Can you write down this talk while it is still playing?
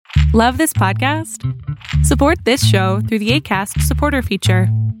Love this podcast? Support this show through the Acast supporter feature.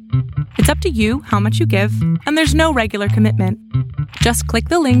 It's up to you how much you give, and there's no regular commitment. Just click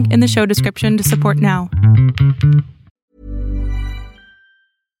the link in the show description to support now.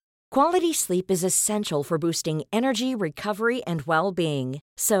 Quality sleep is essential for boosting energy, recovery, and well-being.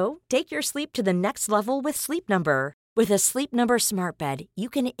 So, take your sleep to the next level with Sleep Number. With a Sleep Number smart bed, you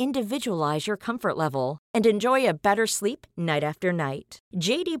can individualize your comfort level and enjoy a better sleep night after night.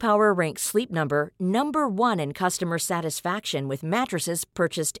 J.D. Power ranks Sleep Number number one in customer satisfaction with mattresses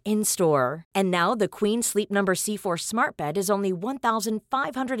purchased in-store. And now the Queen Sleep Number C4 smart bed is only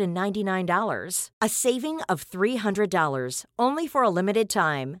 $1,599, a saving of $300, only for a limited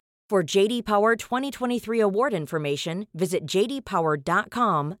time. For J.D. Power 2023 award information, visit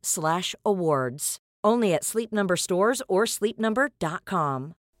jdpower.com/awards. Only at Sleep Number stores or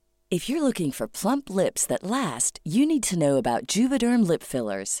sleepnumber.com. If you're looking for plump lips that last, you need to know about Juvederm lip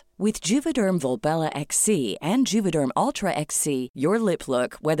fillers. With Juvederm Volbella XC and Juvederm Ultra XC, your lip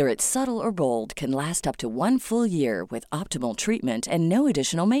look, whether it's subtle or bold, can last up to 1 full year with optimal treatment and no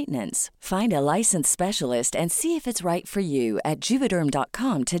additional maintenance. Find a licensed specialist and see if it's right for you at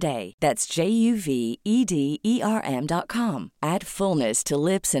Juvederm.com today. That's JUVEDERM.com. Add fullness to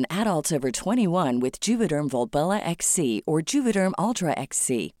lips in adults over 21 with Juvederm Volbella XC or Juvederm Ultra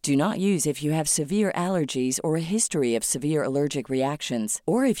XC. Do not use if you have severe allergies or a history of severe allergic reactions,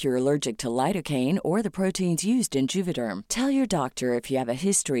 or if you're allergic to lidocaine or the proteins used in Juvederm. Tell your doctor if you have a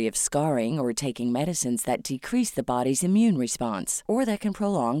history of scarring or taking medicines that decrease the body's immune response or that can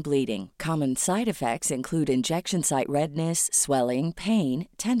prolong bleeding. Common side effects include injection site redness, swelling, pain,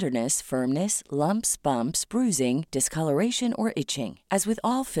 tenderness, firmness, lumps, bumps, bruising, discoloration, or itching. As with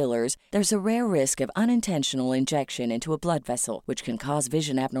all fillers, there's a rare risk of unintentional injection into a blood vessel, which can cause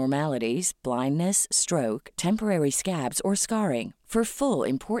vision abnormalities, blindness, stroke, temporary scabs, or scarring. For full,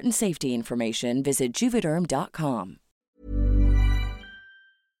 important safety information, visit Juvederm.com.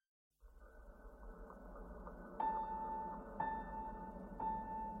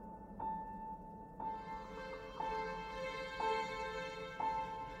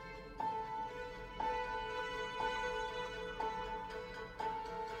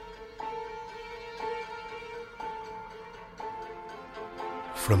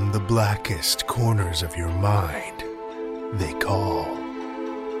 From the blackest corners of your mind, they call,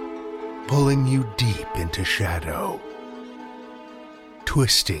 pulling you deep into shadow,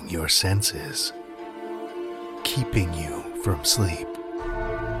 twisting your senses, keeping you from sleep.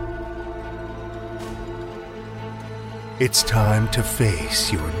 It's time to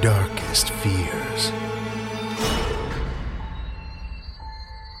face your darkest fears.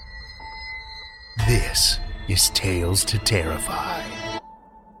 This is Tales to Terrify.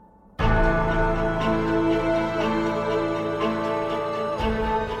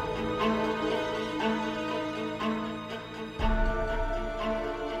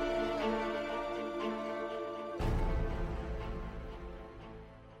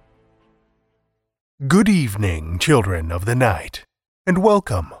 Good evening, children of the night, and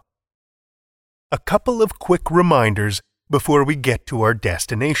welcome. A couple of quick reminders before we get to our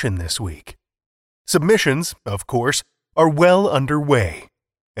destination this week. Submissions, of course, are well underway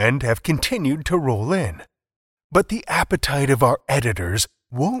and have continued to roll in. But the appetite of our editors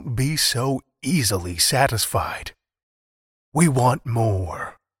won't be so easily satisfied. We want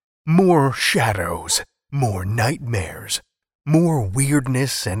more. More shadows, more nightmares, more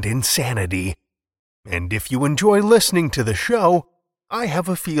weirdness and insanity. And if you enjoy listening to the show, I have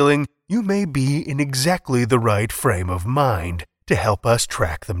a feeling you may be in exactly the right frame of mind to help us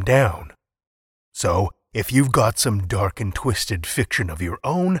track them down. So, if you've got some dark and twisted fiction of your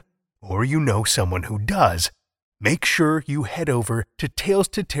own, or you know someone who does, make sure you head over to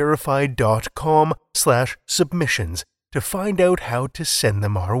talestoterrify.com/submissions to find out how to send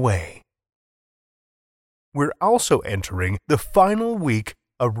them our way. We're also entering the final week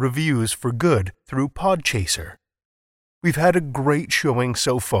of reviews for good through Podchaser. We've had a great showing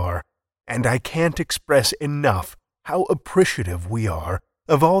so far, and I can't express enough how appreciative we are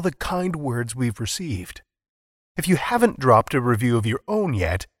of all the kind words we've received. If you haven't dropped a review of your own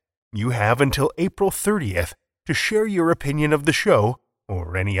yet, you have until April 30th to share your opinion of the show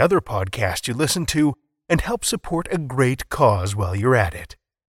or any other podcast you listen to and help support a great cause while you're at it.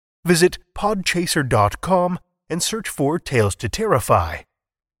 Visit podchaser.com and search for Tales to Terrify.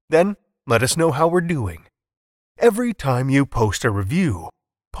 Then, let us know how we're doing. Every time you post a review,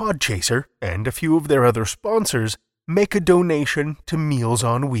 Podchaser and a few of their other sponsors make a donation to Meals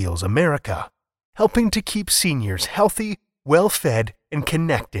on Wheels America, helping to keep seniors healthy, well-fed, and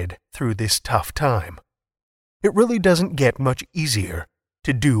connected through this tough time. It really doesn't get much easier,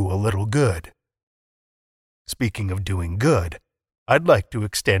 to do a little good. Speaking of doing good, I'd like to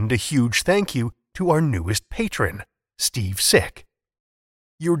extend a huge thank you to our newest patron, Steve Sick.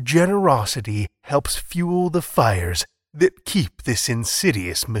 Your generosity helps fuel the fires that keep this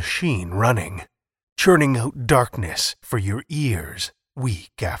insidious machine running, churning out darkness for your ears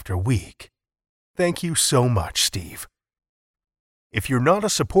week after week. Thank you so much, Steve. If you're not a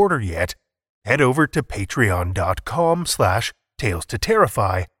supporter yet, head over to patreon.com/Tales to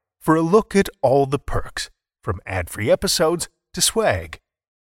Terrify for a look at all the perks, from ad-free episodes to swag.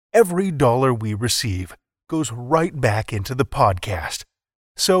 Every dollar we receive goes right back into the podcast.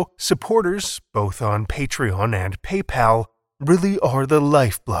 So supporters, both on Patreon and PayPal, really are the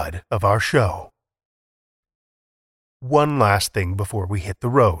lifeblood of our show. One last thing before we hit the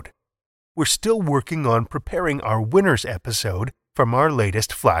road. We're still working on preparing our winners episode from our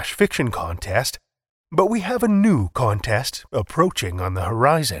latest flash fiction contest, but we have a new contest approaching on the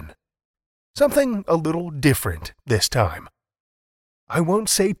horizon. Something a little different this time. I won't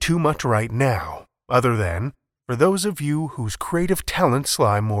say too much right now, other than, for those of you whose creative talents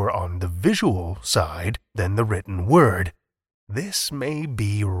lie more on the visual side than the written word, this may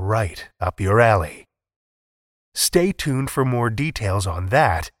be right up your alley. Stay tuned for more details on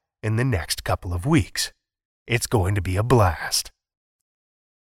that in the next couple of weeks. It's going to be a blast.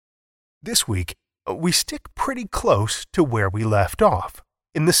 This week, we stick pretty close to where we left off,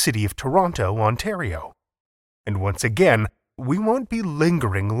 in the city of Toronto, Ontario. And once again, we won't be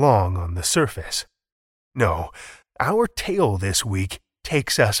lingering long on the surface. No, our tale this week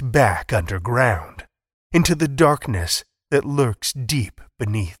takes us back underground, into the darkness that lurks deep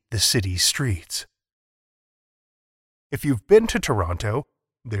beneath the city's streets. If you've been to Toronto,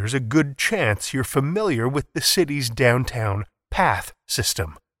 there's a good chance you're familiar with the city's downtown path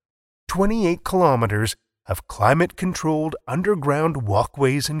system. 28 kilometers of climate-controlled underground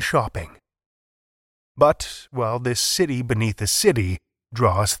walkways and shopping. But while this city beneath a city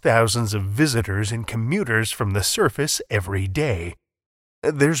draws thousands of visitors and commuters from the surface every day,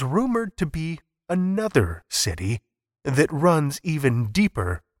 there's rumored to be another city that runs even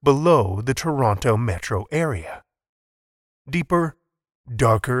deeper below the Toronto metro area. Deeper,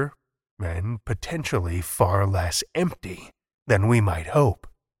 darker, and potentially far less empty than we might hope.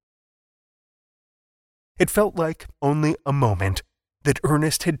 It felt like only a moment that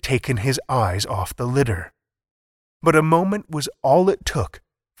Ernest had taken his eyes off the litter. But a moment was all it took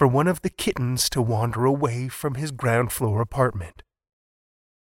for one of the kittens to wander away from his ground floor apartment.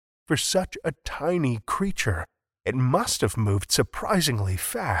 For such a tiny creature, it must have moved surprisingly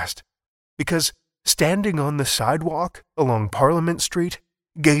fast, because standing on the sidewalk along Parliament Street,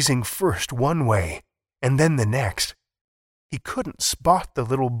 gazing first one way and then the next, he couldn't spot the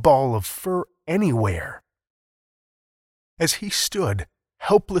little ball of fur anywhere. As he stood,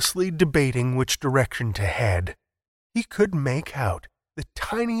 helplessly debating which direction to head, he could make out the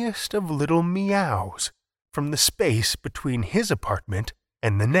tiniest of little meows from the space between his apartment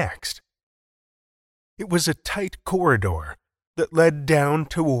and the next. It was a tight corridor that led down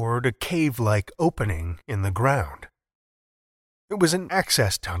toward a cave-like opening in the ground. It was an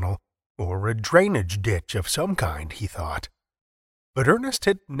access tunnel or a drainage ditch of some kind, he thought. But Ernest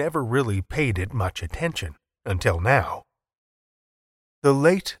had never really paid it much attention until now. The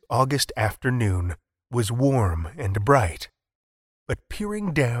late August afternoon was warm and bright, but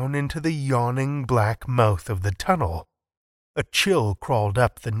peering down into the yawning black mouth of the tunnel, a chill crawled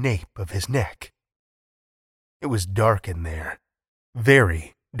up the nape of his neck. It was dark in there,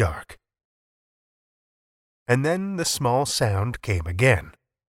 very dark. And then the small sound came again.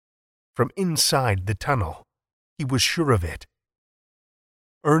 From inside the tunnel, he was sure of it.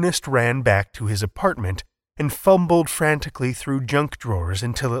 Ernest ran back to his apartment and fumbled frantically through junk drawers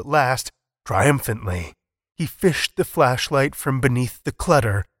until at last, triumphantly, he fished the flashlight from beneath the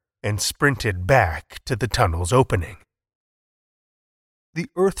clutter and sprinted back to the tunnel's opening. The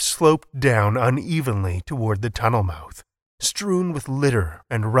earth sloped down unevenly toward the tunnel mouth, strewn with litter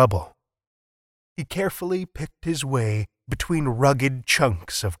and rubble. He carefully picked his way between rugged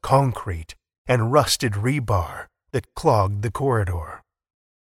chunks of concrete and rusted rebar that clogged the corridor.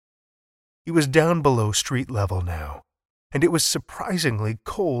 He was down below street level now, and it was surprisingly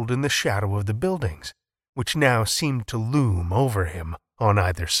cold in the shadow of the buildings, which now seemed to loom over him on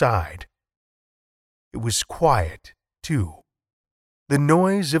either side. It was quiet, too. The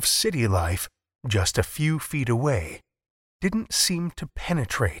noise of city life, just a few feet away, didn't seem to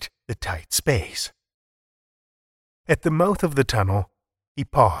penetrate the tight space. At the mouth of the tunnel, he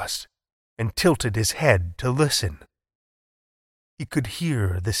paused and tilted his head to listen. He could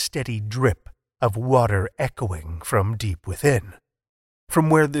hear the steady drip of water echoing from deep within, from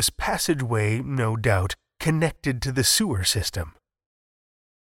where this passageway, no doubt, connected to the sewer system.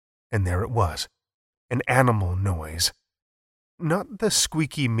 And there it was, an animal noise. Not the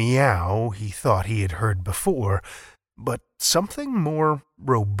squeaky meow he thought he had heard before, but something more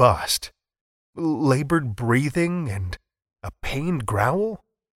robust. Labored breathing and a pained growl?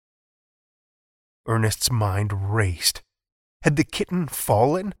 Ernest's mind raced. Had the kitten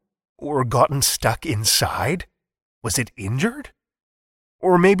fallen? Or gotten stuck inside? Was it injured?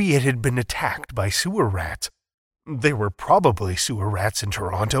 Or maybe it had been attacked by sewer rats. There were probably sewer rats in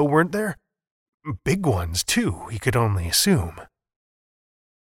Toronto, weren't there? Big ones, too, he could only assume.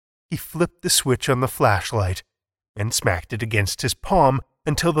 He flipped the switch on the flashlight and smacked it against his palm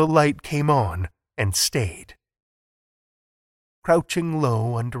until the light came on and stayed. Crouching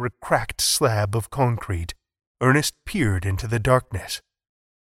low under a cracked slab of concrete, Ernest peered into the darkness.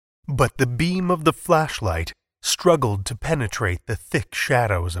 But the beam of the flashlight struggled to penetrate the thick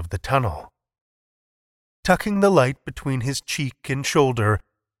shadows of the tunnel. Tucking the light between his cheek and shoulder,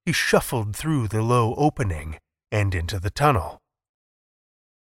 he shuffled through the low opening and into the tunnel.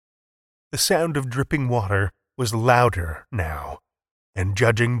 The sound of dripping water was louder now, and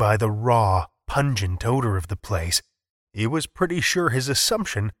judging by the raw, pungent odor of the place, he was pretty sure his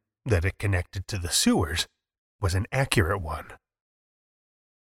assumption that it connected to the sewers was an accurate one.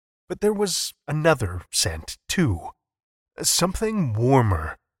 But there was another scent, too. Something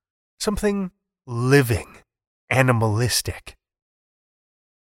warmer. Something living, animalistic.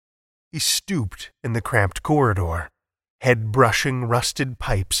 He stooped in the cramped corridor, head brushing rusted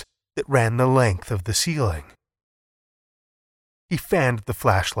pipes that ran the length of the ceiling. He fanned the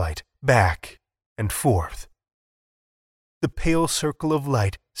flashlight back and forth. The pale circle of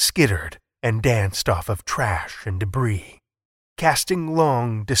light skittered and danced off of trash and debris, casting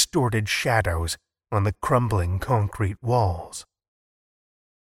long, distorted shadows on the crumbling concrete walls.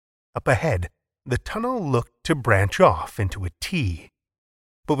 Up ahead, the tunnel looked to branch off into a T,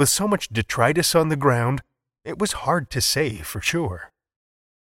 but with so much detritus on the ground, it was hard to say for sure.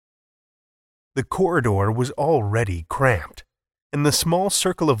 The corridor was already cramped, and the small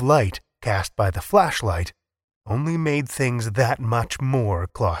circle of light cast by the flashlight only made things that much more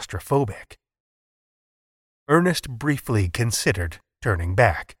claustrophobic. Ernest briefly considered turning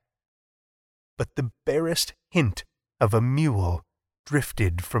back, but the barest hint of a mule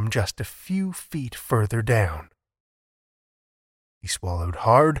drifted from just a few feet further down. He swallowed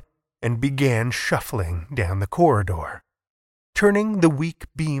hard and began shuffling down the corridor, turning the weak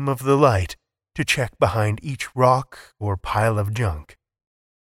beam of the light to check behind each rock or pile of junk.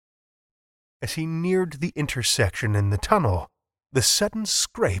 As he neared the intersection in the tunnel, the sudden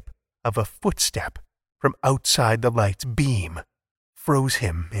scrape of a footstep from outside the light's beam froze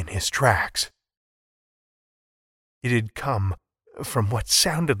him in his tracks. It had come from what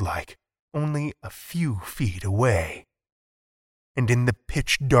sounded like only a few feet away, and in the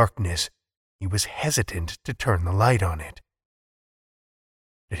pitch darkness he was hesitant to turn the light on it.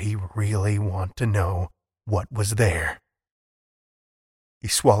 Did he really want to know what was there? He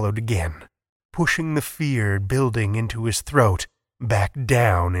swallowed again, pushing the fear building into his throat back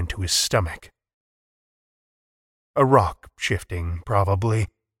down into his stomach. A rock shifting, probably.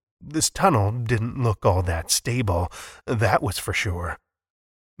 This tunnel didn't look all that stable, that was for sure.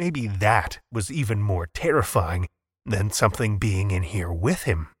 Maybe that was even more terrifying than something being in here with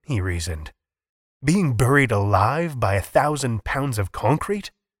him, he reasoned. Being buried alive by 1,000 pounds of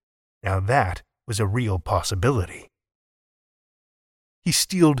concrete? Now that was a real possibility. He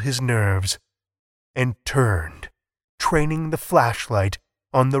steeled his nerves and turned, training the flashlight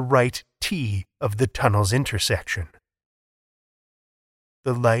on the right T of the tunnel's intersection.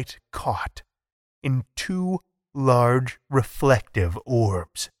 The light caught in two large reflective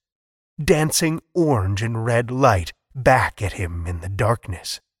orbs, dancing orange and red light back at him in the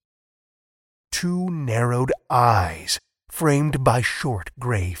darkness. Two narrowed eyes framed by short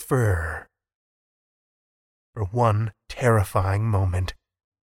gray fur. For one terrifying moment,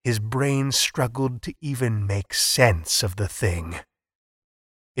 his brain struggled to even make sense of the thing.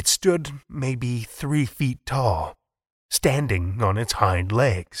 It stood maybe 3 feet tall, standing on its hind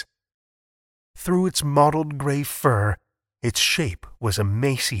legs. Through its mottled gray fur, its shape was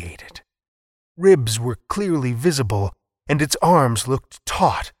emaciated. Ribs were clearly visible, and its arms looked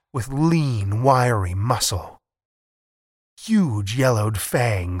taut with lean, wiry muscle. Huge yellowed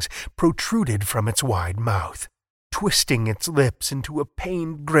fangs protruded from its wide mouth, twisting its lips into a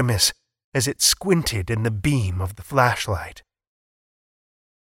pained grimace as it squinted in the beam of the flashlight.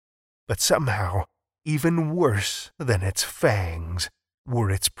 But somehow, even worse than its fangs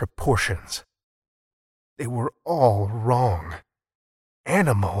were its proportions. They were all wrong.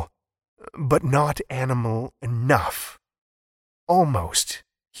 Animal, but not animal enough. Almost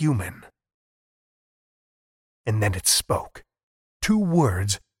human. And then it spoke. 2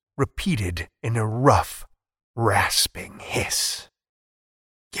 words repeated in a rough, rasping hiss.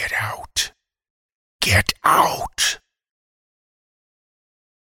 "Get out! Get out!"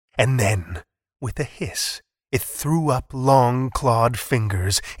 And then, with a hiss, it threw up long clawed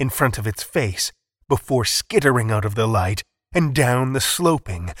fingers in front of its face before skittering out of the light and down the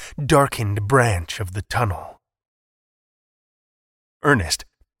sloping, darkened branch of the tunnel. Ernest,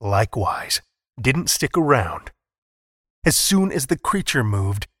 likewise, didn't stick around. As soon as the creature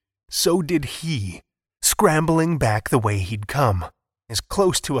moved, so did he, scrambling back the way he'd come, as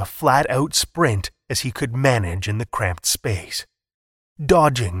close to a flat-out sprint as he could manage in the cramped space,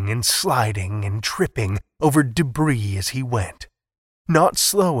 dodging and sliding and tripping over debris as he went, not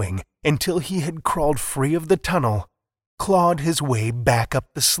slowing until he had crawled free of the tunnel, clawed his way back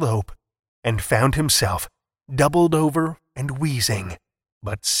up the slope, and found himself doubled over and wheezing,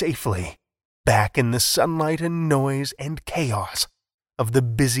 but safely, back in the sunlight and noise and chaos of the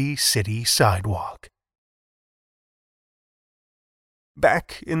busy city sidewalk.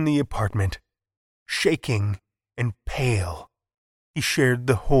 Back in the apartment, shaking and pale, he shared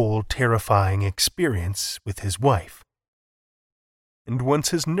the whole terrifying experience with his wife. And once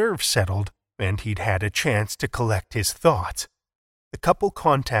his nerves settled and he'd had a chance to collect his thoughts, the couple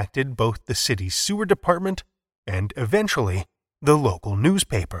contacted both the city's sewer department and, eventually, the local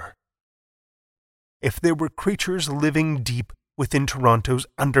newspaper. If there were creatures living deep within Toronto's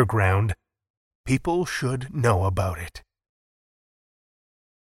underground, people should know about it.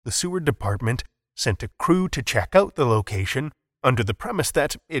 The sewer department sent a crew to check out the location under the premise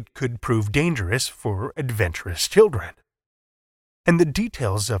that it could prove dangerous for adventurous children. And the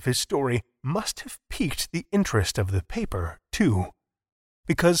details of his story must have piqued the interest of the paper, too,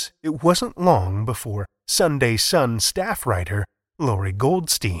 because it wasn't long before Sunday Sun staff writer Laurie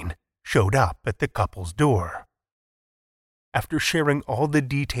Goldstein showed up at the couple's door. After sharing all the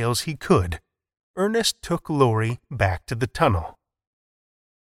details he could, Ernest took Laurie back to the tunnel.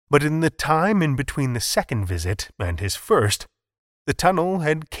 But in the time in between the second visit and his first, the tunnel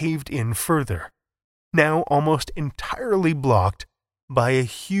had caved in further, now almost entirely blocked by a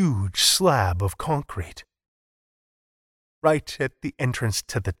huge slab of concrete. Right at the entrance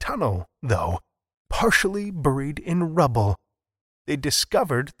to the tunnel, though, partially buried in rubble, they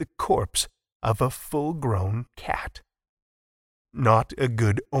discovered the corpse of a full-grown cat. Not a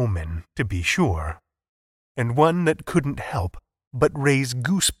good omen, to be sure, and one that couldn't help but raise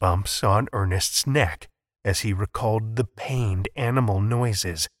goosebumps on Ernest's neck as he recalled the pained animal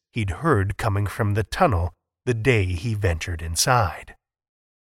noises he'd heard coming from the tunnel the day he ventured inside.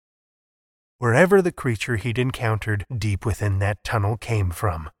 Wherever the creature he'd encountered deep within that tunnel came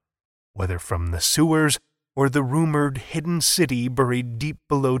from, whether from the sewers or the rumored hidden city buried deep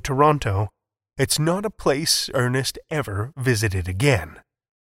below Toronto, it's not a place Ernest ever visited again.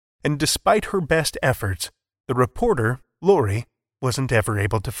 And despite her best efforts, the reporter, Laurie, wasn't ever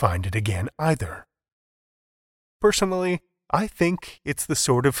able to find it again either. Personally, I think it's the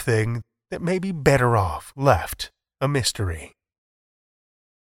sort of thing that may be better off left a mystery.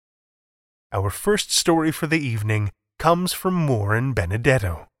 Our first story for the evening comes from Warren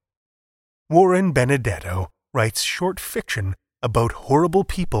Benedetto. Warren Benedetto writes short fiction about horrible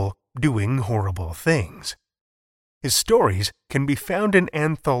people doing horrible things. His stories can be found in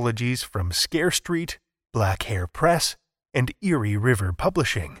anthologies from Scare Street, Black Hair Press, and Erie River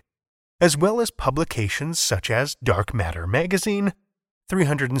Publishing, as well as publications such as Dark Matter Magazine,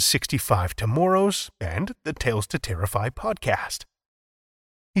 365 Tomorrows, and the Tales to Terrify podcast.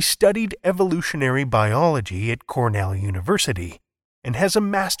 He studied evolutionary biology at Cornell University and has a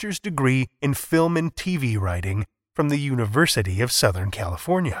master's degree in film and TV writing from the University of Southern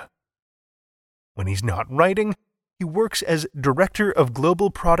California. When he's not writing, he works as Director of Global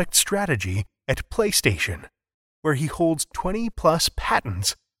Product Strategy at PlayStation, where he holds 20-plus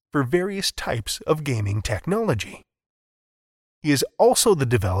patents for various types of gaming technology. He is also the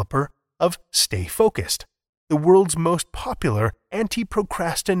developer of Stay Focused, the world's most popular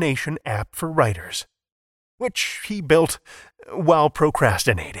anti-procrastination app for writers, which he built while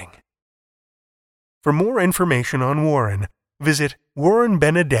procrastinating. For more information on Warren, visit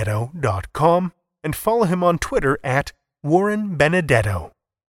warrenbenedetto.com and follow him on Twitter at Warren Benedetto.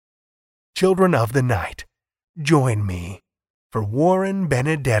 Children of the night, join me for Warren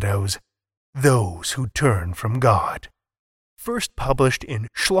Benedetto's Those Who Turn from God, first published in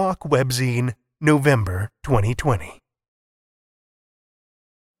Schlock Webzine, November 2020.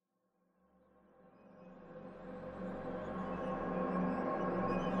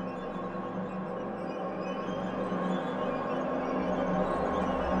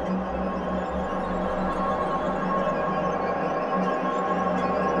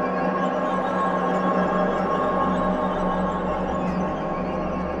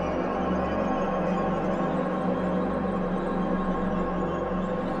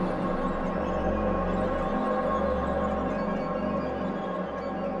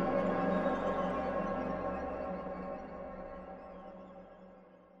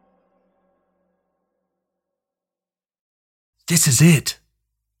 "This is it,"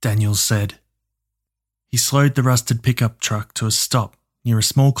 Daniel said. He slowed the rusted pickup truck to a stop near a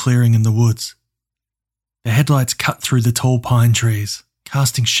small clearing in the woods. The headlights cut through the tall pine trees,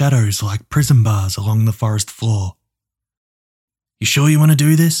 casting shadows like prison bars along the forest floor. "You sure you want to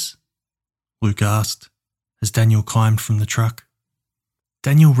do this?" Luke asked, as Daniel climbed from the truck.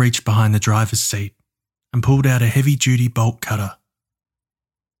 Daniel reached behind the driver's seat and pulled out a heavy-duty bolt cutter.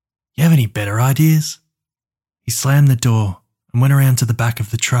 "You have any better ideas?" He slammed the door and went around to the back of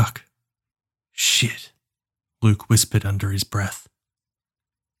the truck. "Shit," Luke whispered under his breath.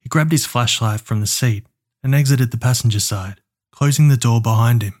 He grabbed his flashlight from the seat and exited the passenger side, closing the door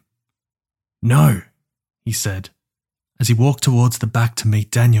behind him. "No," he said, as he walked towards the back to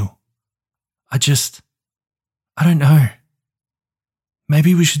meet Daniel. I don't know.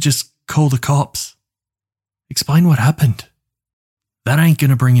 Maybe we should just call the cops. Explain what happened." "That ain't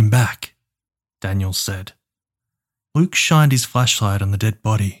gonna bring him back," Daniel said. Luke shined his flashlight on the dead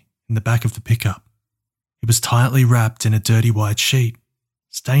body in the back of the pickup. It was tightly wrapped in a dirty white sheet,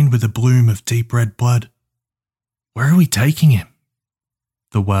 stained with a bloom of deep red blood. "Where are we taking him?"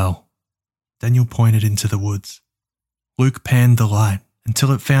 "The well." Daniel pointed into the woods. Luke panned the light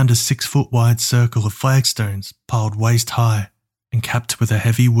until it found a 6-foot-wide circle of flagstones piled waist-high and capped with a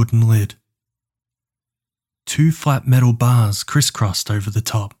heavy wooden lid. 2 flat metal bars crisscrossed over the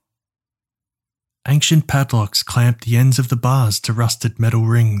top. Ancient padlocks clamped the ends of the bars to rusted metal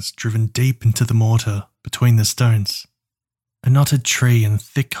rings driven deep into the mortar between the stones. A knotted tree and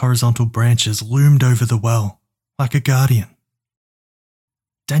thick horizontal branches loomed over the well, like a guardian.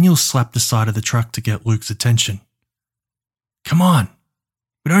 Daniel slapped the side of the truck to get Luke's attention. "Come on,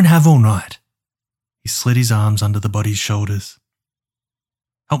 we don't have all night." He slid his arms under the body's shoulders.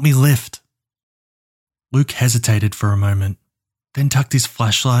 "Help me lift." Luke hesitated for a moment, then tucked his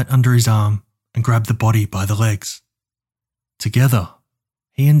flashlight under his arm and grabbed the body by the legs. Together,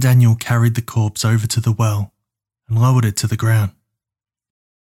 he and Daniel carried the corpse over to the well and lowered it to the ground.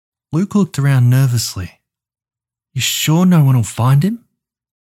 Luke looked around nervously. "You sure no one will find him?"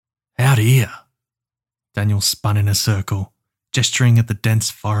 "Out here." Daniel spun in a circle, gesturing at the dense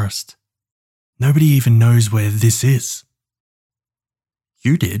forest. "Nobody even knows where this is."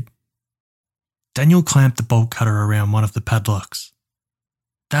 "You did." Daniel clamped the bolt cutter around one of the padlocks.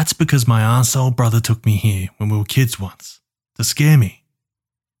 "That's because my arsehole brother took me here when we were kids once, to scare me."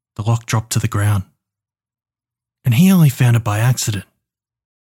 The lock dropped to the ground. "And he only found it by accident."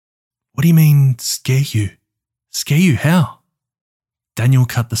 "What do you mean, scare you? Scare you how?" Daniel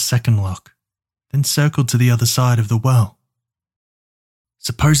cut the second lock, then circled to the other side of the well.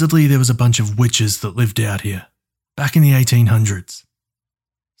 "Supposedly there was a bunch of witches that lived out here, back in the 1800s.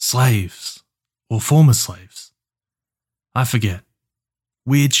 Slaves, or former slaves. I forget.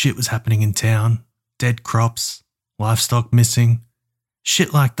 Weird shit was happening in town, dead crops, livestock missing,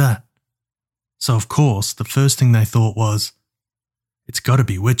 shit like that. So of course, the first thing they thought was, it's gotta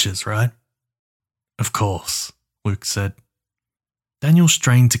be witches, right?" "Of course," Luke said. Daniel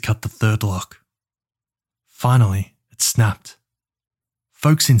strained to cut the third lock. Finally, it snapped.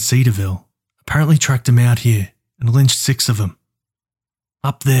 Folks in Cedarville apparently tracked him out here and lynched 6 of them.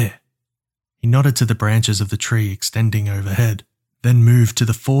 Up there. He nodded to the branches of the tree extending overhead, then moved to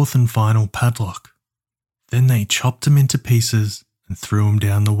the 4th and final padlock. Then they chopped him into pieces and threw him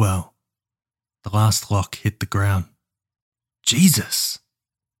down the well. The last lock hit the ground. "Jesus!"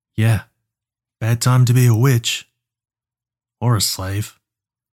 "Yeah, bad time to be a witch. Or a slave.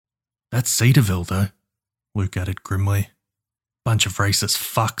 That's Cedarville, though," Luke added grimly. "Bunch of racist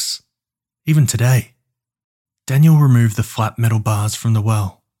fucks. Even today." Daniel removed the flat metal bars from the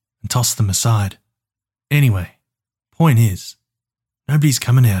well and tossed them aside. "Anyway, point is, nobody's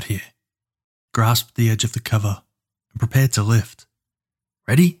coming out here." Grasped the edge of the cover and prepared to lift.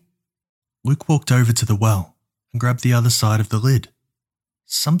 "Ready?" Luke walked over to the well and grabbed the other side of the lid.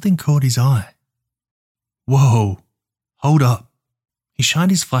 Something caught his eye. "Whoa, hold up." He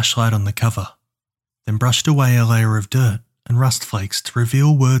shined his flashlight on the cover, then brushed away a layer of dirt and rust flakes to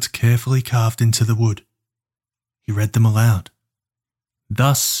reveal words carefully carved into the wood. He read them aloud.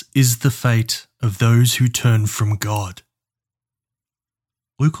 "Thus is the fate of those who turn from God."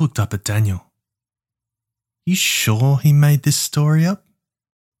 Luke looked up at Daniel. "You sure he made this story up?"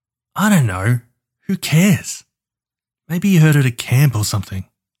 "I don't know. Who cares? Maybe he heard it at camp or something."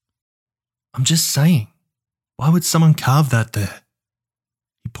 "I'm just saying, why would someone carve that there?"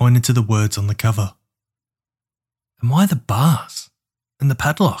 He pointed to the words on the cover. "And why the bars and the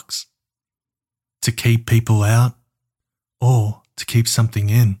padlocks?" "To keep people out, or to keep something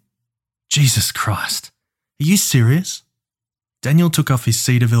in." "Jesus Christ, are you serious?" Daniel took off his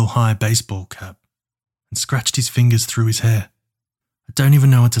Cedarville High baseball cap and scratched his fingers through his hair. I don't even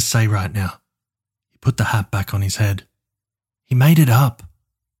know what to say right now. He put the hat back on his head. He made it up.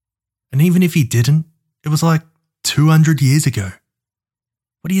 And even if he didn't, it was like 200 years ago.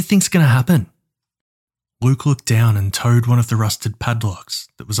 What do you think's going to happen? Luke looked down and toed one of the rusted padlocks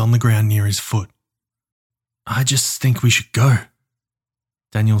that was on the ground near his foot. I just think we should go.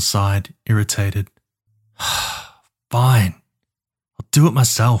 Daniel sighed, irritated. Fine. I'll do it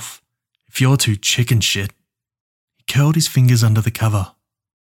myself, if you're too chicken shit. He curled his fingers under the cover.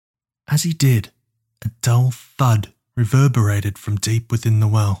 As he did, a dull thud reverberated from deep within the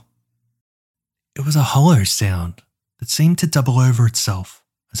well. It was a hollow sound that seemed to double over itself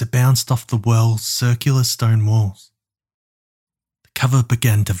as it bounced off the well's circular stone walls. The cover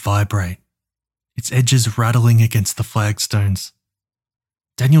began to vibrate, its edges rattling against the flagstones.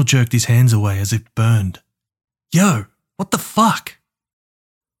 Daniel jerked his hands away as if burned. Yo, what the fuck?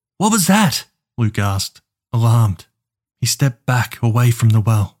 What was that? Luke asked, alarmed. He stepped back away from the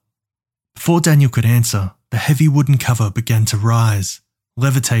well. Before Daniel could answer, the heavy wooden cover began to rise,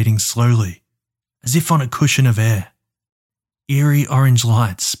 levitating slowly, as if on a cushion of air. Eerie orange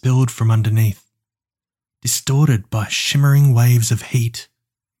light spilled from underneath, distorted by shimmering waves of heat.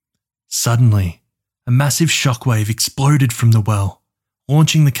 Suddenly, a massive shockwave exploded from the well,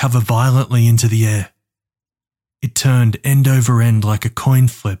 launching the cover violently into the air. It turned end over end like a coin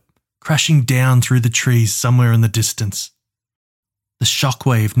flip, crashing down through the trees somewhere in the distance. The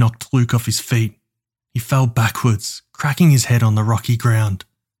shockwave knocked Luke off his feet. He fell backwards, cracking his head on the rocky ground.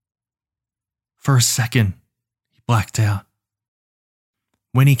 For a second, he blacked out.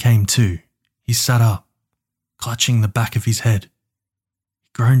 When he came to, he sat up, clutching the back of his head. He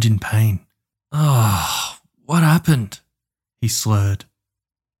groaned in pain. Oh, what happened? He slurred.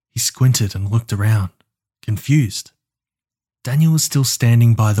 He squinted and looked around, confused. Daniel was still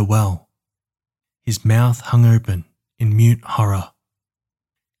standing by the well. His mouth hung open in mute horror,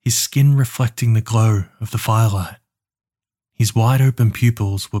 his skin reflecting the glow of the firelight. His wide-open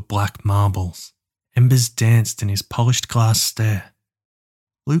pupils were black marbles. Embers danced in his polished glass stare.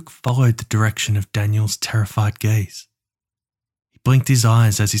 Luke followed the direction of Daniel's terrified gaze. He blinked his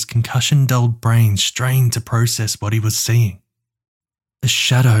eyes as his concussion-dulled brain strained to process what he was seeing. A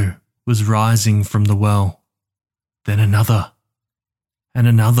shadow was rising from the well, then another, and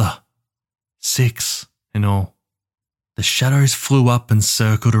another. 6 in all. The shadows flew up and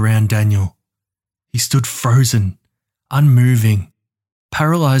circled around Daniel. He stood frozen, unmoving,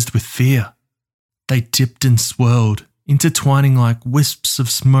 paralysed with fear. They dipped and swirled, intertwining like wisps of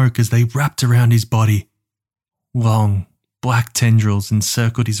smoke as they wrapped around his body. Long, black tendrils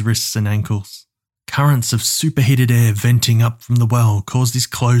encircled his wrists and ankles. Currents of superheated air venting up from the well caused his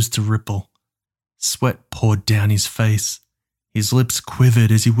clothes to ripple. Sweat poured down his face. His lips quivered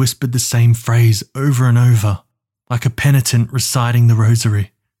as he whispered the same phrase over and over, like a penitent reciting the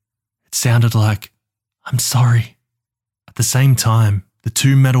rosary. It sounded like, "I'm sorry." At the same time, the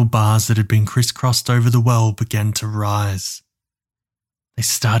 2 metal bars that had been crisscrossed over the well began to rise. They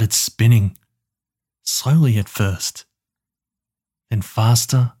started spinning, slowly at first, then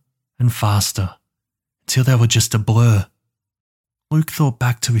faster and faster, until they were just a blur. Luke thought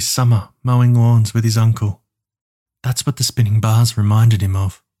back to his summer mowing lawns with his uncle. That's what the spinning bars reminded him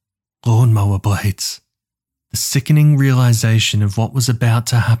of. Lawnmower blades. The sickening realization of what was about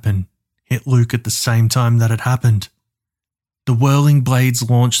to happen hit Luke at the same time that it happened. The whirling blades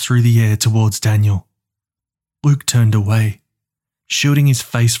launched through the air towards Daniel. Luke turned away, shielding his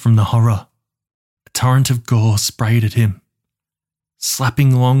face from the horror. A torrent of gore sprayed at him,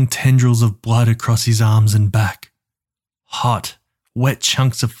 slapping long tendrils of blood across his arms and back. Hot, wet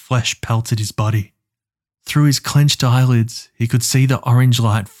chunks of flesh pelted his body. Through his clenched eyelids, he could see the orange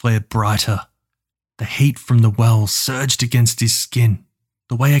light flare brighter. The heat from the well surged against his skin,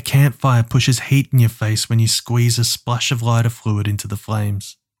 the way a campfire pushes heat in your face when you squeeze a splash of lighter fluid into the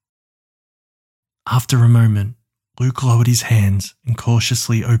flames. After a moment, Luke lowered his hands and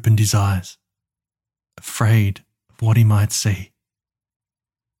cautiously opened his eyes, afraid of what he might see.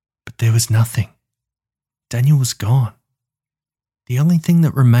 But there was nothing. Daniel was gone. The only thing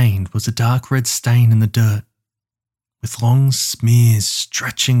that remained was a dark red stain in the dirt, with long smears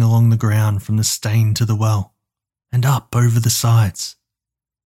stretching along the ground from the stain to the well and up over the sides,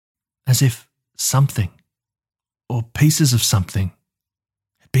 as if something, or pieces of something,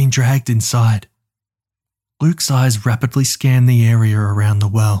 had been dragged inside. Luke's eyes rapidly scanned the area around the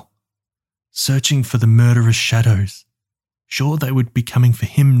well, searching for the murderous shadows, sure they would be coming for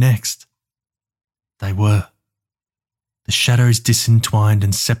him next. They were. The shadows disentwined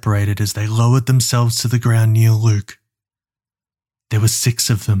and separated as they lowered themselves to the ground near Luke. There were 6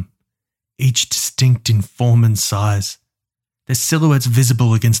 of them, each distinct in form and size, their silhouettes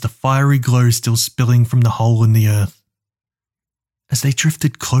visible against the fiery glow still spilling from the hole in the earth. As they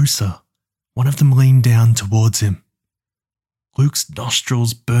drifted closer, one of them leaned down towards him. Luke's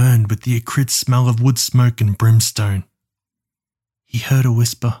nostrils burned with the acrid smell of wood smoke and brimstone. He heard a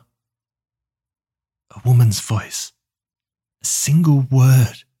whisper. A woman's voice. A single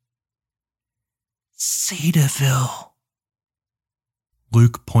word. Cedarville.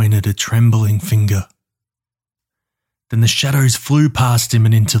 Luke pointed a trembling finger. Then the shadows flew past him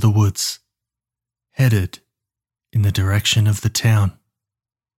and into the woods, headed in the direction of the town.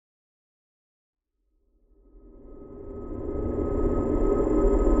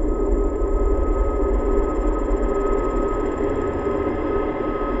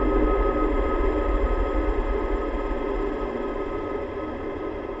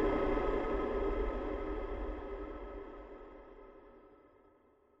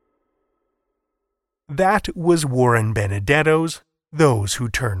 That was Warren Benedetto's Those Who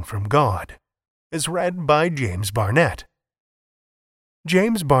Turn from God, as read by James Barnett.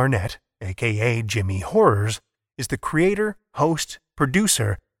 James Barnett, aka Jimmy Horrors, is the creator, host,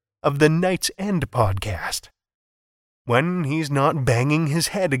 producer of the Night's End podcast. When he's not banging his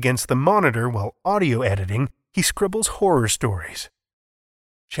head against the monitor while audio editing, he scribbles horror stories.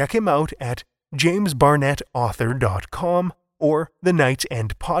 Check him out at jamesbarnettauthor.com or the Night's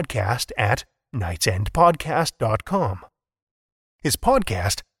End podcast at nightsendpodcast.com. His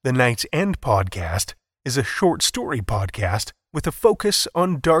podcast, The Night's End Podcast, is a short story podcast with a focus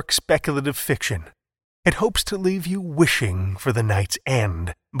on dark speculative fiction. It hopes to leave you wishing for the night's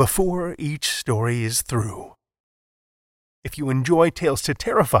end before each story is through. If you enjoy Tales to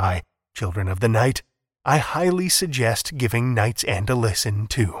Terrify, Children of the Night, I highly suggest giving Night's End a listen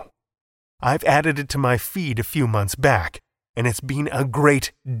too. I've added it to my feed a few months back, and it's been a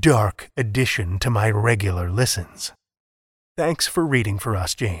great, dark addition to my regular listens. Thanks for reading for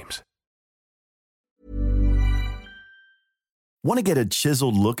us, James. Want to get a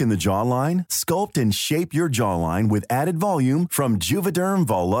chiseled look in the jawline? Sculpt and shape your jawline with added volume from Juvederm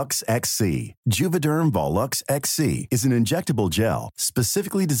Volux XC. Juvederm Volux XC is an injectable gel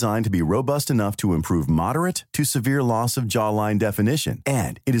specifically designed to be robust enough to improve moderate to severe loss of jawline definition.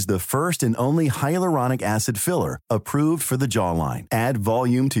 And it is the first and only hyaluronic acid filler approved for the jawline. Add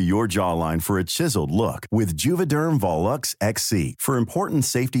volume to your jawline for a chiseled look with Juvederm Volux XC. For important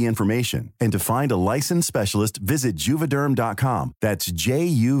safety information and to find a licensed specialist, visit juvederm.com. That's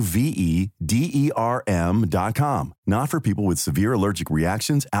JUVEDERM.com. Not for people with severe allergic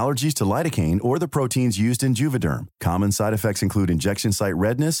reactions, allergies to lidocaine, or the proteins used in Juvederm. Common side effects include injection site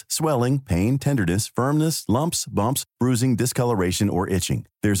redness, swelling, pain, tenderness, firmness, lumps, bumps, bruising, discoloration, or itching.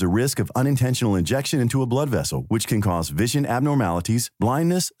 There's a risk of unintentional injection into a blood vessel, which can cause vision abnormalities,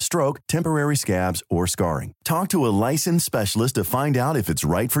 blindness, stroke, temporary scabs, or scarring. Talk to a licensed specialist to find out if it's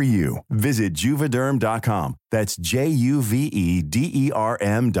right for you. Visit Juvederm.com. That's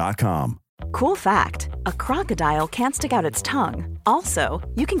JUVEDERM.com. Cool fact, a crocodile can't stick out its tongue. Also,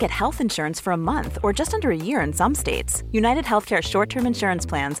 you can get health insurance for a month or just under a year in some states. United Healthcare short-term insurance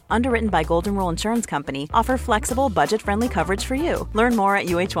plans, underwritten by Golden Rule Insurance Company, offer flexible, budget-friendly coverage for you. Learn more at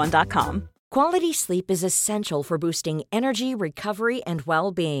UH1.com. Quality sleep is essential for boosting energy, recovery, and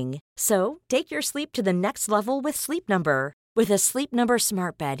well-being. So, take your sleep to the next level with Sleep Number. With a Sleep Number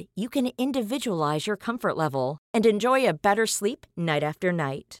smart bed, you can individualize your comfort level and enjoy a better sleep night after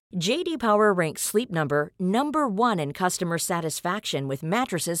night. J.D. Power ranks Sleep Number number 1 in customer satisfaction with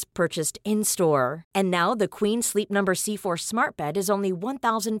mattresses purchased in-store. And now the Queen Sleep Number C4 smart bed is only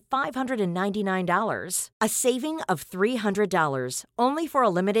 $1,599, a saving of $300, only for a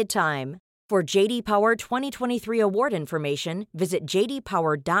limited time. For J.D. Power 2023 award information, visit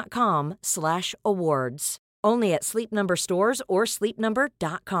jdpower.com/awards. Only at Sleep Number stores or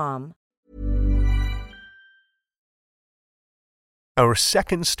sleepnumber.com. Our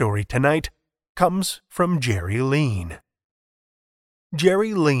second story tonight comes from Gerri Leen.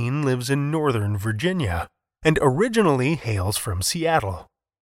 Gerri Leen lives in Northern Virginia and originally hails from Seattle.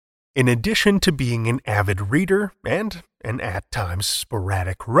 In addition to being an avid reader and an at times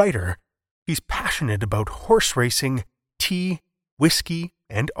sporadic writer, he's passionate about horse racing, tea, whiskey,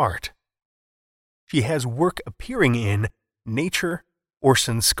 and art. She has work appearing in Nature,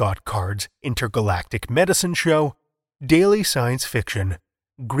 Orson Scott Card's Intergalactic Medicine Show, Daily Science Fiction,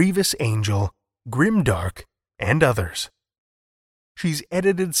 Grievous Angel, Grimdark, and others. She's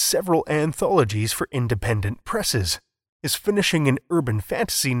edited several anthologies for independent presses, is finishing an urban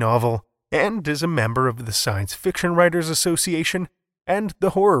fantasy novel, and is a member of the Science Fiction Writers Association and the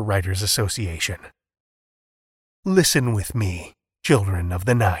Horror Writers Association. Listen with me, children of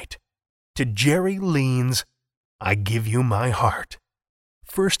the night, to Gerri Leen's I Give You My Heart.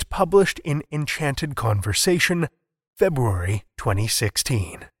 First published in Enchanted Conversation, February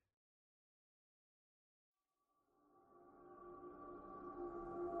 2016.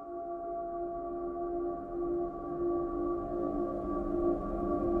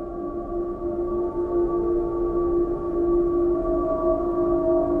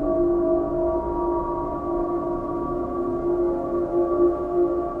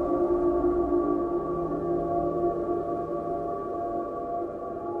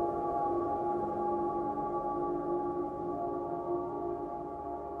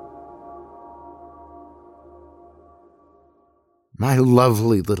 My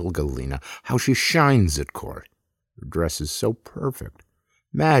lovely little Galena, how she shines at court. Her dress is so perfect,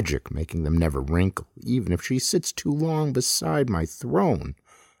 magic making them never wrinkle, even if she sits too long beside my throne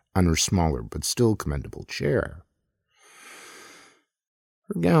on her smaller but still commendable chair.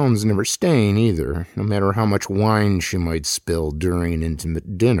 Her gowns never stain either, no matter how much wine she might spill during an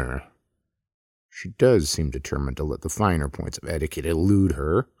intimate dinner. She does seem determined to let the finer points of etiquette elude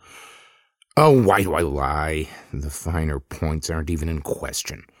her. Oh, why do I lie? The finer points aren't even in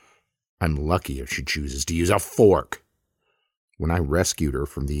question. I'm lucky if she chooses to use a fork. When I rescued her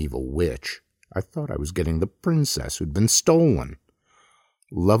from the evil witch, I thought I was getting the princess who'd been stolen.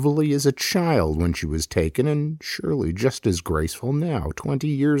 Lovely as a child when she was taken, and surely just as graceful now, 20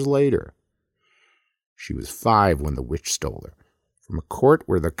 years later. She was 5 when the witch stole her, from a court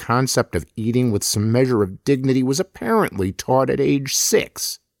where the concept of eating with some measure of dignity was apparently taught at age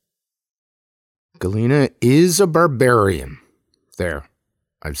 6. Galena is a barbarian. There,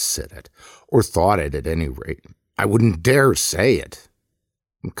 I've said it, or thought it at any rate. I wouldn't dare say it.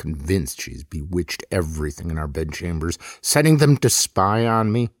 I'm convinced she's bewitched everything in our bedchambers, setting them to spy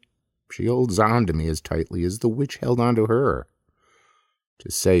on me. She holds on to me as tightly as the witch held on to her.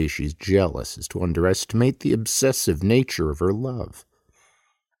 To say she's jealous is to underestimate the obsessive nature of her love.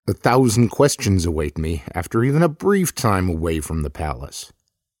 1,000 questions await me after even a brief time away from the palace.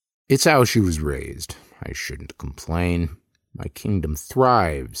 It's how she was raised. I shouldn't complain. My kingdom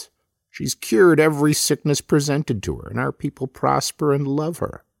thrives. She's cured every sickness presented to her, and our people prosper and love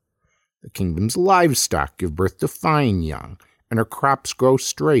her. The kingdom's livestock give birth to fine young, and her crops grow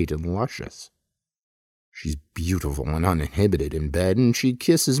straight and luscious. She's beautiful and uninhibited in bed, and she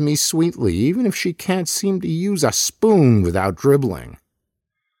kisses me sweetly, even if she can't seem to use a spoon without dribbling.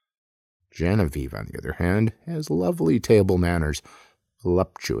 Genevieve, on the other hand, has lovely table manners.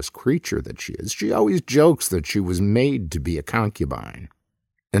 Voluptuous creature that she is, she always jokes that she was made to be a concubine.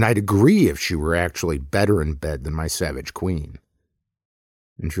 And I'd agree if she were actually better in bed than my savage queen.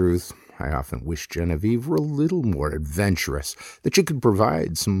 In truth, I often wish Genevieve were a little more adventurous, that she could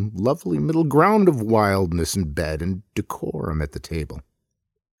provide some lovely middle ground of wildness in bed and decorum at the table.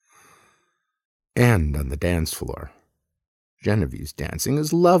 And on the dance floor. Genevieve's dancing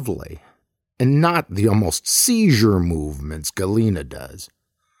is lovely, and not the almost seizure movements Galena does.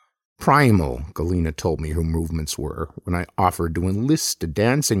 Primal, Galena told me her movements were when I offered to enlist a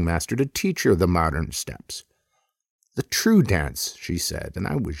dancing master to teach her the modern steps. The true dance, she said, and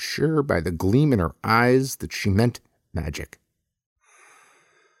I was sure by the gleam in her eyes that she meant magic.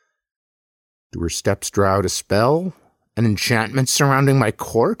 Do her steps draw out a spell, an enchantment surrounding my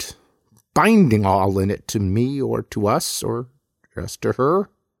court, binding all in it to me or to us or just to her?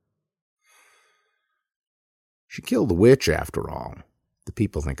 She killed the witch, after all. The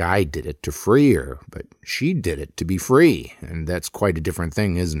people think I did it to free her, but she did it to be free, and that's quite a different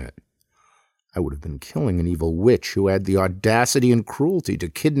thing, isn't it? I would have been killing an evil witch who had the audacity and cruelty to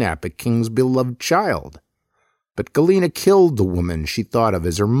kidnap a king's beloved child. But Galena killed the woman she thought of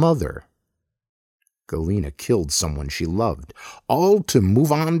as her mother. Galena killed someone she loved, all to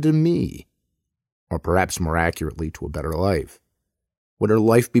move on to me, or perhaps more accurately, to a better life. Would her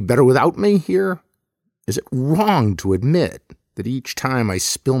life be better without me here? Is it wrong to admit that each time I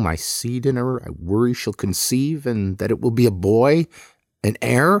spill my seed in her, I worry she'll conceive and that it will be a boy, an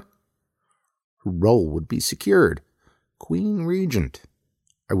heir? Her role would be secured. Queen Regent.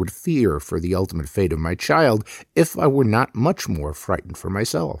 I would fear for the ultimate fate of my child if I were not much more frightened for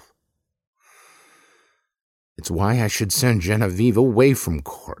myself. It's why I should send Genevieve away from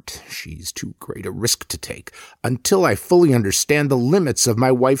court. She's too great a risk to take. Until I fully understand the limits of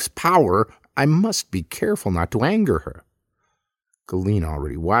my wife's power, I must be careful not to anger her. Galena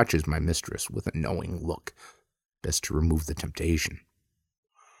already watches my mistress with a knowing look. Best to remove the temptation.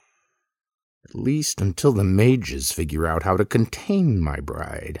 At least until the mages figure out how to contain my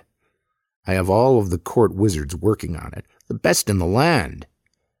bride. I have all of the court wizards working on it, the best in the land.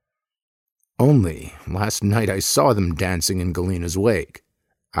 Only last night I saw them dancing in Galena's wake.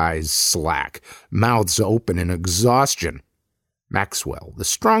 eyes slack, mouths open in exhaustion. Maxwell, the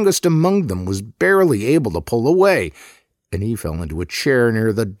strongest among them, was barely able to pull away, and he fell into a chair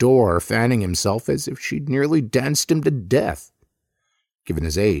near the door, fanning himself as if she'd nearly danced him to death. Given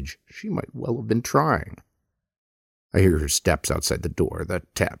his age, she might well have been trying. I hear her steps outside the door, the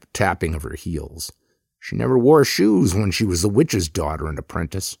tapping of her heels. She never wore shoes when she was the witch's daughter and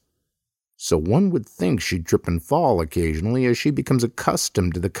apprentice. So one would think she'd trip and fall occasionally as she becomes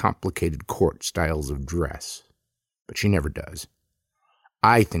accustomed to the complicated court styles of dress. But she never does.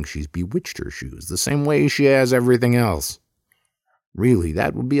 I think she's bewitched her shoes the same way she has everything else. Really,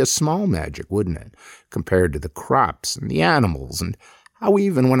 that would be a small magic, wouldn't it, compared to the crops and the animals, and how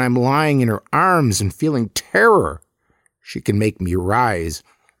even when I'm lying in her arms and feeling terror, she can make me rise,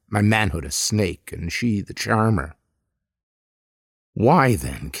 my manhood a snake, and she the charmer. Why,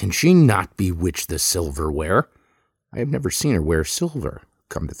 then, can she not bewitch the silverware? I have never seen her wear silver,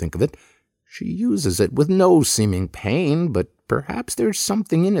 come to think of it. She uses it with no seeming pain, but perhaps there's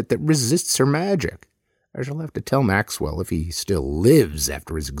something in it that resists her magic. I shall have to tell Maxwell if he still lives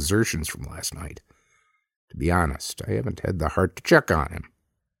after his exertions from last night. To be honest, I haven't had the heart to check on him.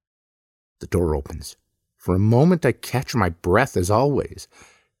 The door opens. For a moment I catch my breath as always.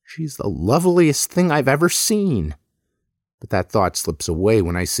 She's the loveliest thing I've ever seen. But that thought slips away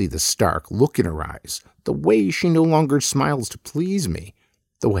when I see the stark look in her eyes, the way she no longer smiles to please me,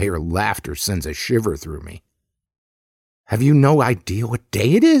 the way her laughter sends a shiver through me. Have you no idea what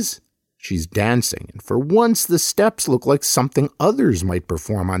day it is? She's dancing, and for once the steps look like something others might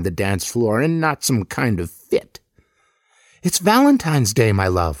perform on the dance floor and not some kind of fit. It's Valentine's Day, my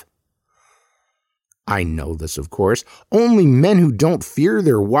love. I know this, of course. Only men who don't fear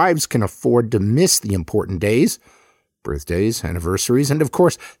their wives can afford to miss the important days. Birthdays, anniversaries, and of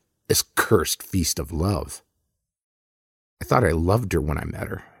course, this cursed feast of love. I thought I loved her when I met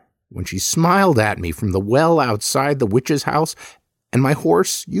her, when she smiled at me from the well outside the witch's house, and my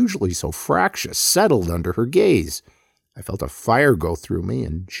horse, usually so fractious, settled under her gaze. I felt a fire go through me,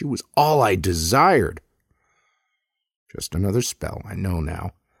 and she was all I desired. Just another spell, I know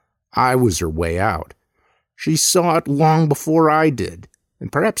now. I was her way out. She saw it long before I did,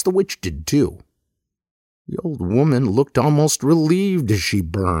 and perhaps the witch did too. The old woman looked almost relieved as she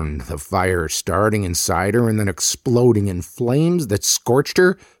burned, the fire starting inside her and then exploding in flames that scorched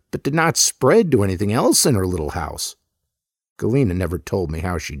her, but did not spread to anything else in her little house. Galena never told me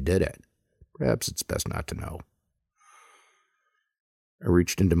how she did it. Perhaps it's best not to know. I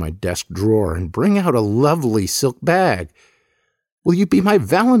reached into my desk drawer and bring out a lovely silk bag. Will you be my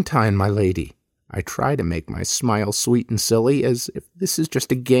Valentine, my lady? I try to make my smile sweet and silly, as if this is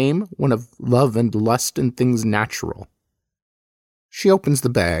just a game, one of love and lust and things natural. She opens the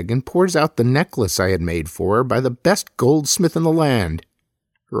bag and pours out the necklace I had made for her by the best goldsmith in the land.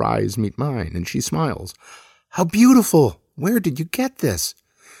 Her eyes meet mine, and she smiles. How beautiful! Where did you get this?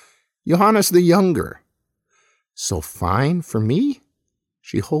 Johannes the Younger. So fine for me?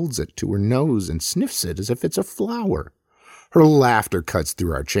 She holds it to her nose and sniffs it as if it's a flower. Her laughter cuts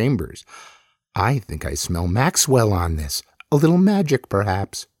through our chambers. I think I smell Maxwell on this. A little magic,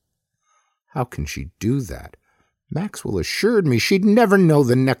 perhaps. How can she do that? Maxwell assured me she'd never know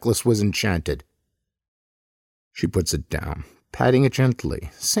the necklace was enchanted. She puts it down, patting it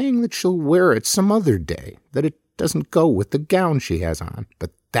gently, saying that she'll wear it some other day, that it doesn't go with the gown she has on.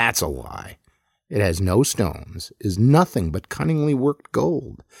 But that's a lie. It has no stones, is nothing but cunningly worked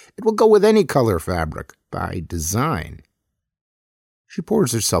gold. It will go with any color fabric, by design. She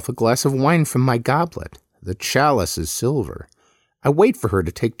pours herself a glass of wine from my goblet. The chalice is silver. I wait for her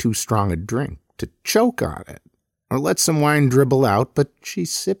to take too strong a drink, to choke on it, or let some wine dribble out, but she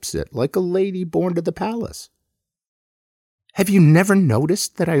sips it like a lady born to the palace. Have you never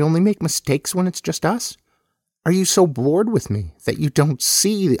noticed that I only make mistakes when it's just us? Are you so bored with me that you don't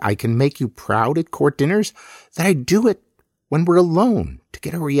see I can make you proud at court dinners, that I do it when we're alone to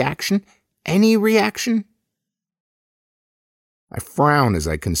get a reaction, any reaction? I frown as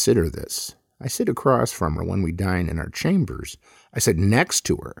I consider this. I sit across from her when we dine in our chambers. I sit next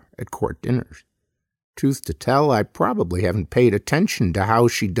to her at court dinners. Truth to tell, I probably haven't paid attention to how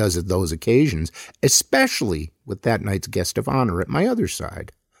she does at those occasions, especially with that night's guest of honor at my other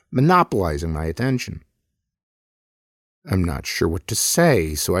side, monopolizing my attention. I'm not sure what to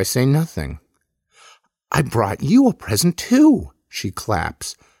say, so I say nothing. I brought you a present too, she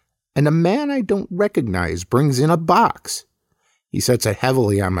claps, and a man I don't recognize brings in a box. He sets it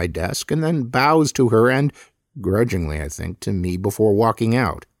heavily on my desk and then bows to her and, grudgingly I think, to me before walking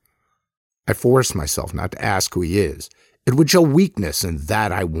out. I force myself not to ask who he is. It would show weakness, and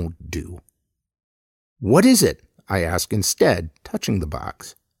that I won't do. What is it? I ask instead, touching the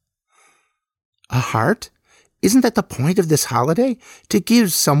box. A heart? Isn't that the point of this holiday? To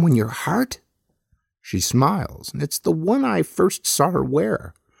give someone your heart? She smiles, and it's the one I first saw her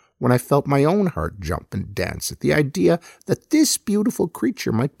wear, when I felt my own heart jump and dance at the idea that this beautiful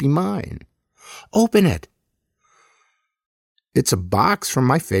creature might be mine. Open it. It's a box from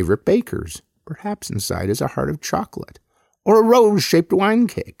my favorite baker's. Perhaps inside is a heart of chocolate, or a rose-shaped wine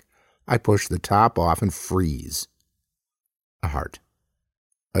cake. I push the top off and freeze. A heart.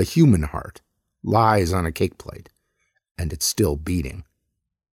 A human heart lies on a cake plate, and it's still beating.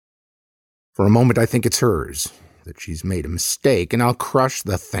 For a moment I think it's hers, that she's made a mistake, and I'll crush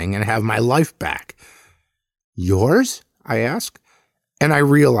the thing and have my life back. Yours? I ask, and I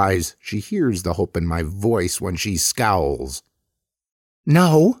realize she hears the hope in my voice when she scowls.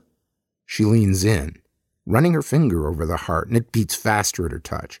 No. She leans in, running her finger over the heart, and it beats faster at her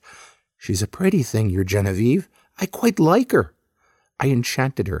touch. She's a pretty thing, your Genevieve. I quite like her. I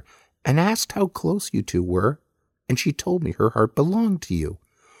enchanted her and asked how close you two were, and she told me her heart belonged to you.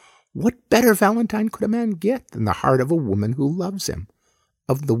 What better valentine could a man get than the heart of a woman who loves him,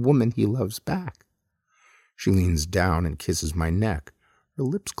 of the woman he loves back? She leans down and kisses my neck, her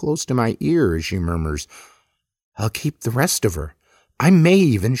lips close to my ear as she murmurs, I'll keep the rest of her. I may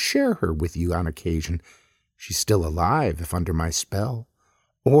even share her with you on occasion. She's still alive if under my spell.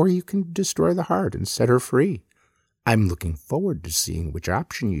 Or you can destroy the heart and set her free. I'm looking forward to seeing which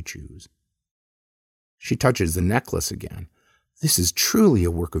option you choose. She touches the necklace again. This is truly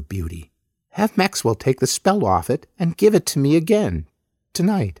a work of beauty. Have Maxwell take the spell off it and give it to me again,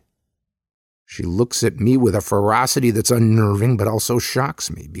 tonight. She looks at me with a ferocity that's unnerving but also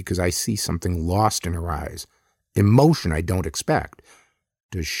shocks me because I see something lost in her eyes. Emotion I don't expect.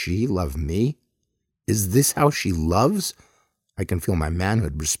 Does she love me? Is this how she loves? I can feel my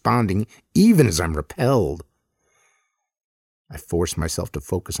manhood responding even as I'm repelled. I force myself to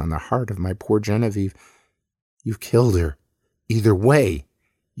focus on the heart of my poor Genevieve. You've killed her. Either way,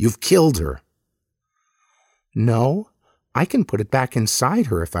 you've killed her. No, I can put it back inside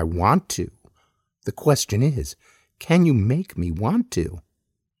her if I want to. The question is, can you make me want to?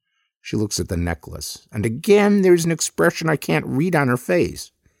 She looks at the necklace, and again there's an expression I can't read on her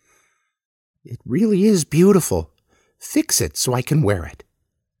face. It really is beautiful. Fix it so I can wear it.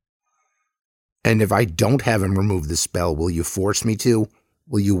 And if I don't have him remove the spell, will you force me to?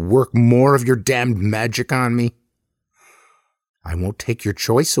 Will you work more of your damned magic on me? I won't take your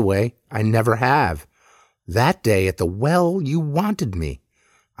choice away. I never have. That day at the well, you wanted me.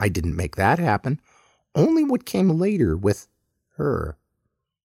 I didn't make that happen. Only what came later with her.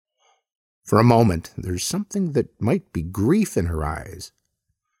 For a moment, there's something that might be grief in her eyes.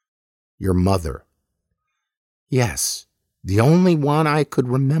 Your mother. Yes, the only one I could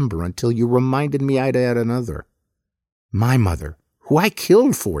remember until you reminded me I'd had another. My mother, who I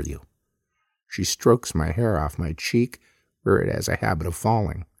killed for you. She strokes my hair off my cheek, where it has a habit of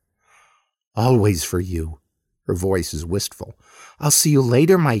falling. Always for you. Her voice is wistful. I'll see you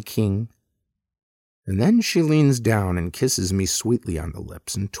later, my king. And then she leans down and kisses me sweetly on the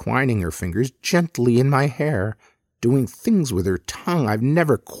lips, entwining her fingers gently in my hair, doing things with her tongue I've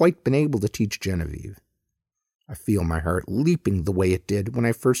never quite been able to teach Genevieve. I feel my heart leaping the way it did when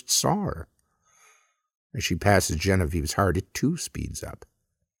I first saw her. As she passes Genevieve's heart, it too speeds up.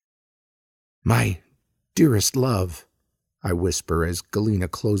 My dearest love, I whisper as Galena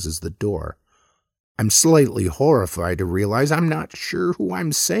closes the door. I'm slightly horrified to realize I'm not sure who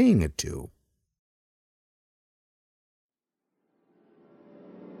I'm saying it to.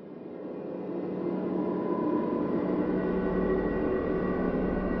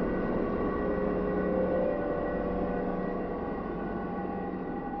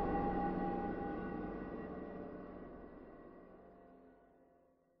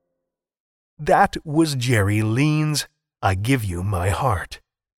 That was Gerri Leen's I Give You My Heart,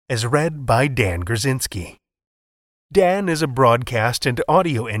 as read by Dan Grzinski. Dan is a broadcast and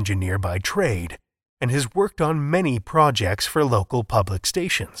audio engineer by trade and has worked on many projects for local public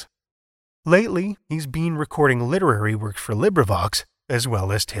stations. Lately, he's been recording literary works for LibriVox, as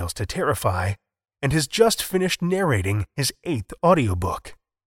well as Tales to Terrify, and has just finished narrating his 8th audiobook.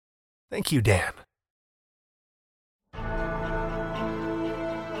 Thank you, Dan.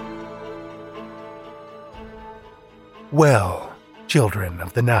 Well, children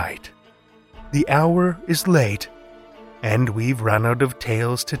of the night, the hour is late, and we've run out of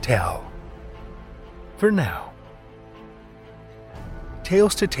tales to tell. For now.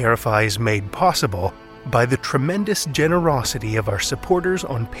 Tales to Terrify is made possible by the tremendous generosity of our supporters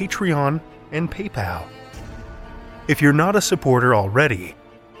on Patreon and PayPal. If you're not a supporter already,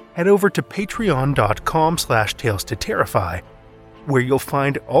 head over to patreon.com/tales to terrify, where you'll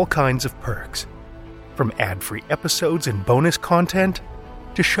find all kinds of perks, from ad-free episodes and bonus content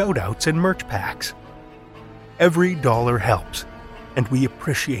to shoutouts and merch packs. Every dollar helps, and we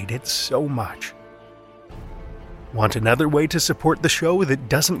appreciate it so much. Want another way to support the show that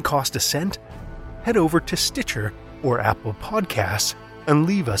doesn't cost a cent? Head over to Stitcher or Apple Podcasts and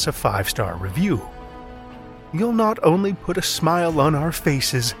leave us a 5-star review. You'll not only put a smile on our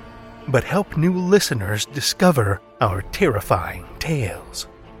faces, but help new listeners discover our terrifying tales.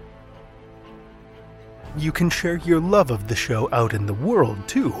 You can share your love of the show out in the world,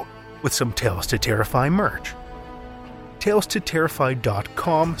 too, with some Tales to Terrify merch.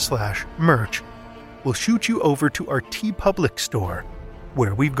 TalesToTerrify.com/merch will shoot you over to our TeePublic store,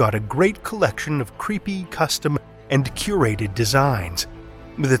 where we've got a great collection of creepy, custom, and curated designs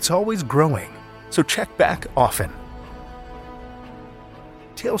that's always growing, so check back often.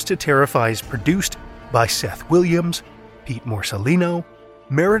 Tales to Terrify is produced by Seth Williams, Pete Morcellino,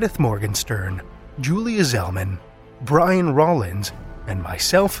 Meredith Morgenstern, Julia Zellman, Brian Rollins, and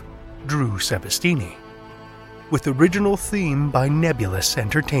myself, Drew Sebastini, with original theme by Nebulous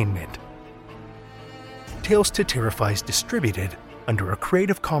Entertainment. Tales to Terrify is distributed under a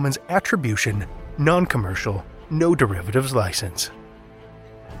Creative Commons Attribution, Non-Commercial, No Derivatives license.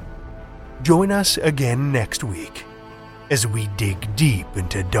 Join us again next week as we dig deep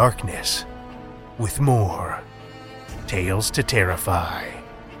into darkness with more Tales to Terrify.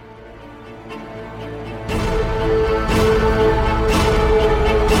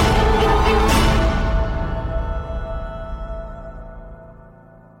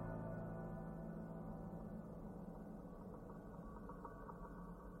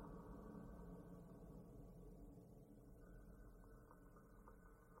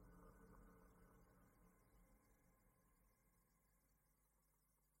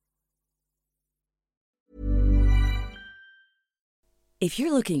 If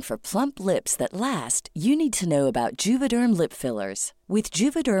you're looking for plump lips that last, you need to know about Juvederm lip fillers. With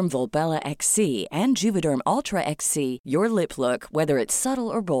Juvederm Volbella XC and Juvederm Ultra XC, your lip look, whether it's subtle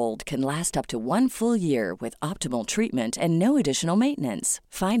or bold, can last up to 1 full year with optimal treatment and no additional maintenance.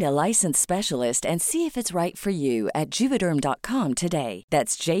 Find a licensed specialist and see if it's right for you at Juvederm.com today.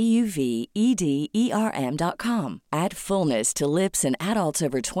 That's JUVEDERM.com. Add fullness to lips in adults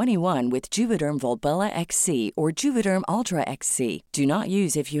over 21 with Juvederm Volbella XC or Juvederm Ultra XC. Do not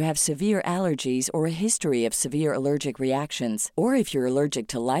use if you have severe allergies or a history of severe allergic reactions, or if you're allergic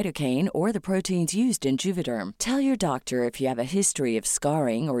to lidocaine or the proteins used in Juvederm. Tell your doctor if you have a history of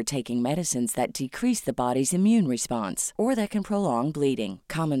scarring or taking medicines that decrease the body's immune response or that can prolong bleeding.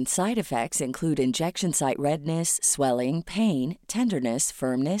 Common side effects include injection site redness, swelling, pain, tenderness,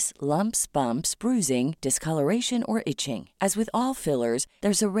 firmness, lumps, bumps, bruising, discoloration, or itching. As with all fillers,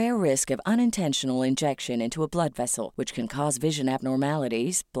 there's a rare risk of unintentional injection into a blood vessel, which can cause vision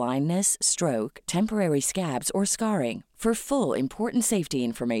abnormalities, blindness, stroke, temporary scabs, or scarring. For full, important safety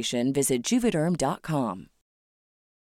information, visit Juvederm.com.